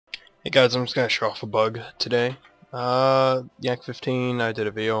Hey guys, I'm just gonna show off a bug today. Yak 15, I did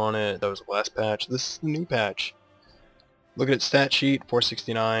a video on it. That was the last patch. This is the new patch. Look at its stat sheet,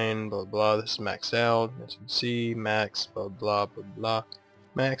 469, blah blah. This is maxed out. As you can see, max, blah blah blah blah.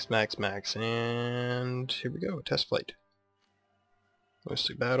 Max, max, max, and here we go. Test flight.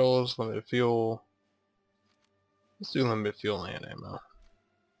 Mostly battles, limited fuel. Let's do limited fuel and ammo.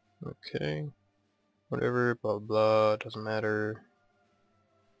 Okay. Whatever, blah blah. Doesn't matter.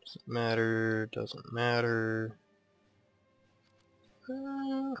 Doesn't matter. Doesn't matter.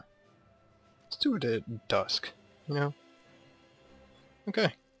 Let's do it at dusk, you know?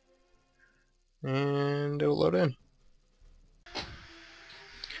 Okay. And it'll load in.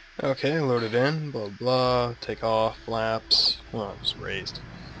 Okay, loaded in, blah blah, take off, flaps, well, it was raised.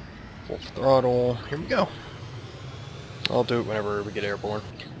 Full throttle, here we go. I'll do it whenever we get airborne.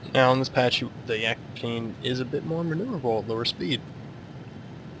 Now, in this patch, the Yak 15 is a bit more maneuverable at lower speed.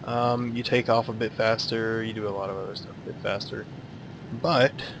 You take off a bit faster, you do a lot of other stuff a bit faster.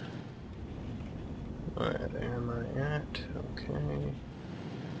 But, where am I at? Okay.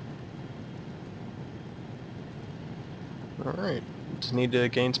 Alright, just need to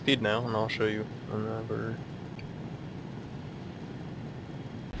gain speed now, and I'll show you whenever.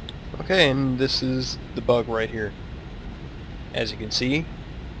 Okay, and this is the bug right here. As you can see,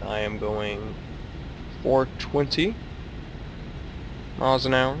 I am going 420 miles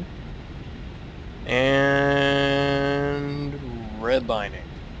an hour, and redlining.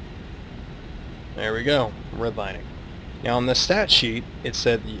 There we go, redlining. Now on the stat sheet, it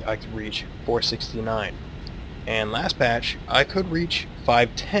said that I could reach 469. And last patch, I could reach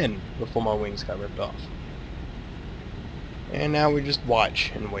 510 before my wings got ripped off. And now we just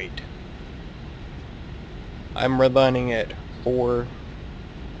watch and wait. I'm redlining at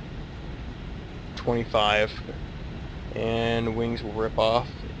 425, and wings will rip off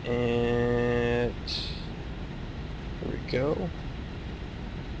at, there we go,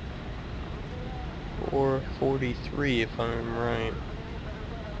 443 if I'm right.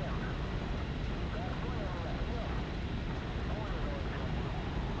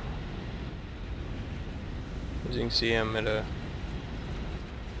 As you can see, I'm at a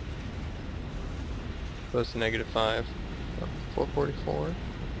close to -5, 444,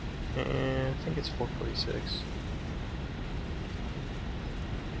 and I think it's 446.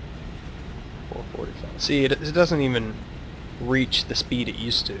 445. See, it doesn't even reach the speed it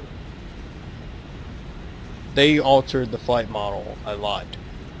used to. They altered the flight model a lot.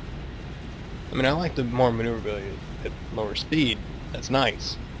 I mean, I like the more maneuverability at lower speed. That's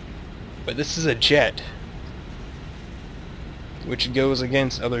nice. But this is a jet, which goes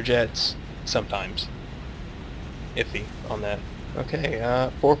against other jets sometimes. Iffy on that. Okay,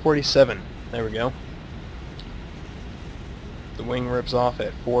 447. There we go. The wing rips off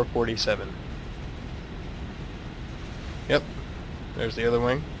at 447. Yep. There's the other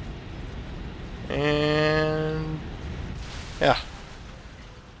wing. And yeah.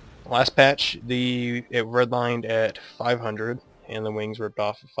 Last patch, it redlined at 500, and the wings ripped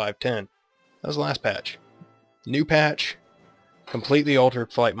off at 510. That was the last patch. New patch, completely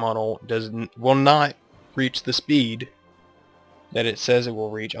altered flight model, will not reach the speed that it says it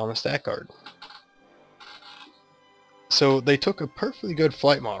will reach on the stat card. So they took a perfectly good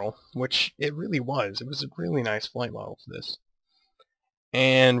flight model, which it really was. It was a really nice flight model for this,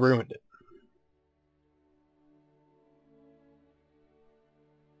 and ruined it.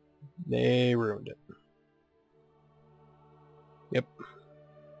 They ruined it. Yep.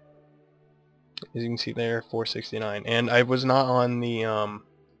 As you can see there, 469, and I was not on the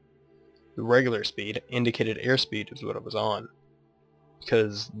regular speed. Indicated airspeed is what I was on,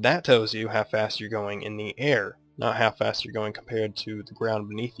 because that tells you how fast you're going in the air, not how fast you're going compared to the ground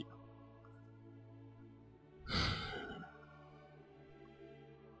beneath you.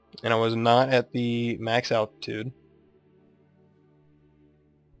 And I was not at the max altitude.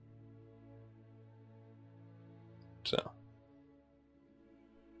 So,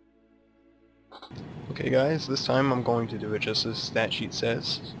 okay guys, this time I'm going to do it just as stat sheet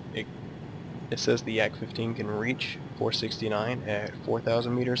says. It says the Yak 15 can reach 469 at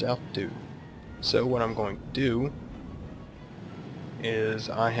 4,000 meters altitude. So what I'm going to do is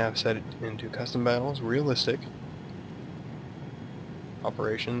I have set it into custom battles, realistic,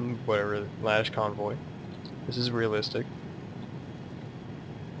 operation, whatever, Lash Convoy. This is realistic.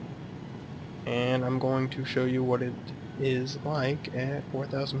 And I'm going to show you what it is like at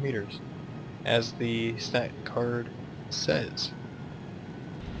 4,000 meters, as the stat card says.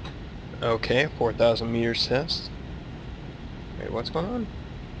 Okay, 4,000 meters test. Wait, what's going on?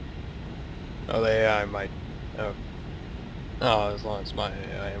 Oh, I might... Oh. Oh, as long as my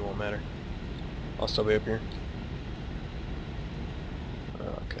AI, it won't matter. I'll still be up here.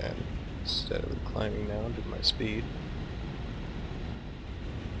 Okay, I'm steadily climbing now due to my speed.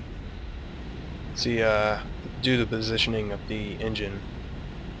 See, due to the positioning of the engine,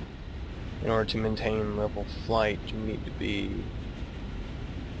 in order to maintain level flight, you need to be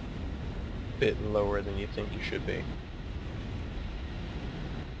a bit lower than you think you should be.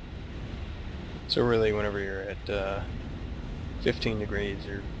 So really, whenever you're at 15 degrees,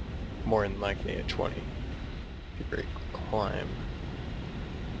 you're more than likely at 20. If you climb.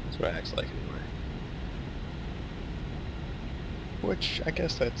 That's what it acts like anyway. Which, I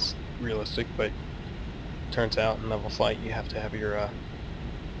guess that's realistic, but turns out in level flight you have to have your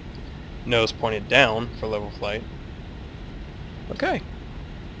nose pointed down for level flight. Okay.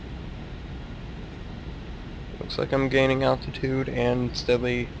 Looks like I'm gaining altitude and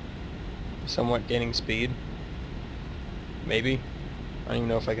steadily somewhat gaining speed. Maybe. I don't even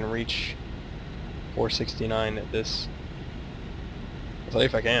know if I can reach 469 at this. I'll tell you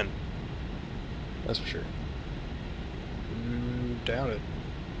if I can. That's for sure. Doubt it.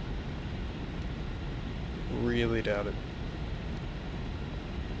 Really doubt it.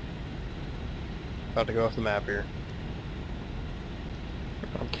 About to go off the map here.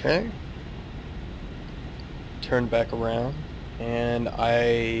 Okay. Turn back around, and I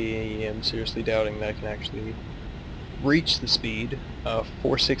am seriously doubting that I can actually reach the speed of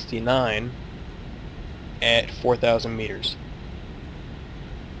 469 at 4,000 meters.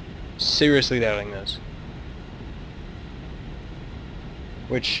 Seriously doubting this.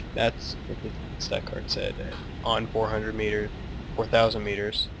 Which, that's what the stat card said. On 400 meters, 4,000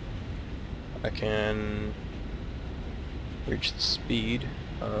 meters, I can reach the speed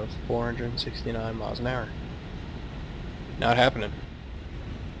of 469 miles an hour. Not happening.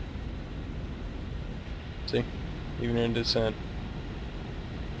 See? Even in descent.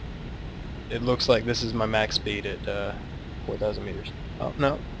 It looks like this is my max speed at 4,000 meters. Oh,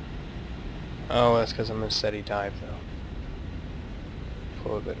 no. Oh, that's because I'm in a steady dive, though.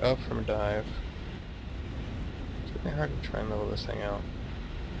 Pull a bit up from a dive. It's really hard to try and level this thing out.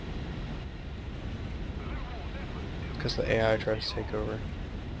 Because the AI tries to take over.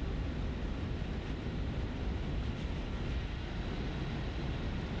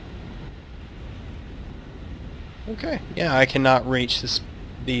 Okay, yeah, I cannot reach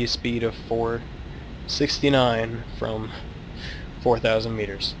the speed of 469 from 4,000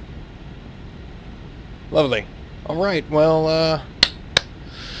 meters. Lovely. Alright, well,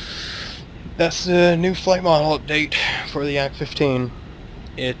 that's the new flight model update for the Yak 15.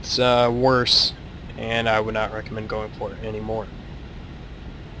 It's worse, and I would not recommend going for it anymore.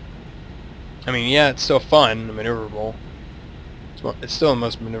 I mean, yeah, it's still fun, maneuverable. It's still the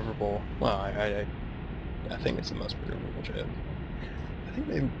most maneuverable. Well, I think it's the most maneuverable jet. I think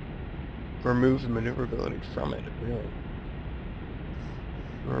they removed maneuverability from it, really.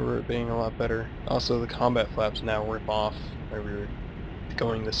 I remember it being a lot better. Also, the combat flaps now rip off whenever you're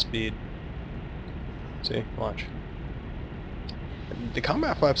going this speed. See? Watch. The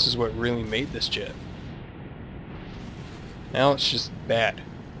combat flaps is what really made this jet. Now it's just bad.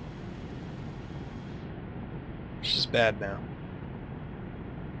 It's just bad now.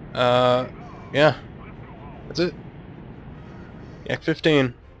 Yeah. That's it. Yak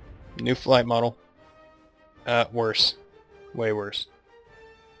 15. New flight model. Worse. Way worse.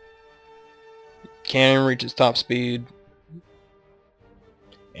 Can't reach its top speed.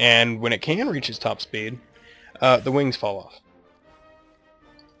 And when it can reach its top speed, the wings fall off.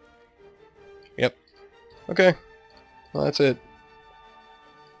 Yep. Okay. Well, that's it.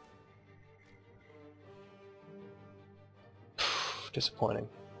 Disappointing.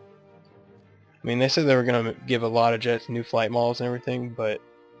 I mean, they said they were going to give a lot of jets new flight models and everything, but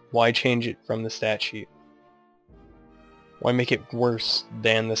why change it from the stat sheet? Why make it worse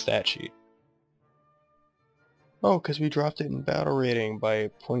than the stat sheet? Oh, because we dropped it in battle rating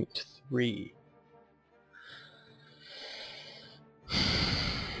by 0.3.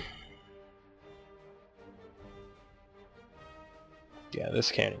 Yeah,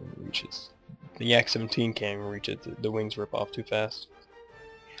 this can't even reach it. The Yak 17 can't even reach it. The wings rip off too fast.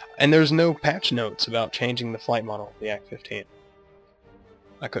 And there's no patch notes about changing the flight model of the Yak 15.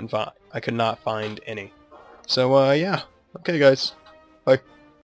 I could not find any. So, yeah. Okay, guys. Bye.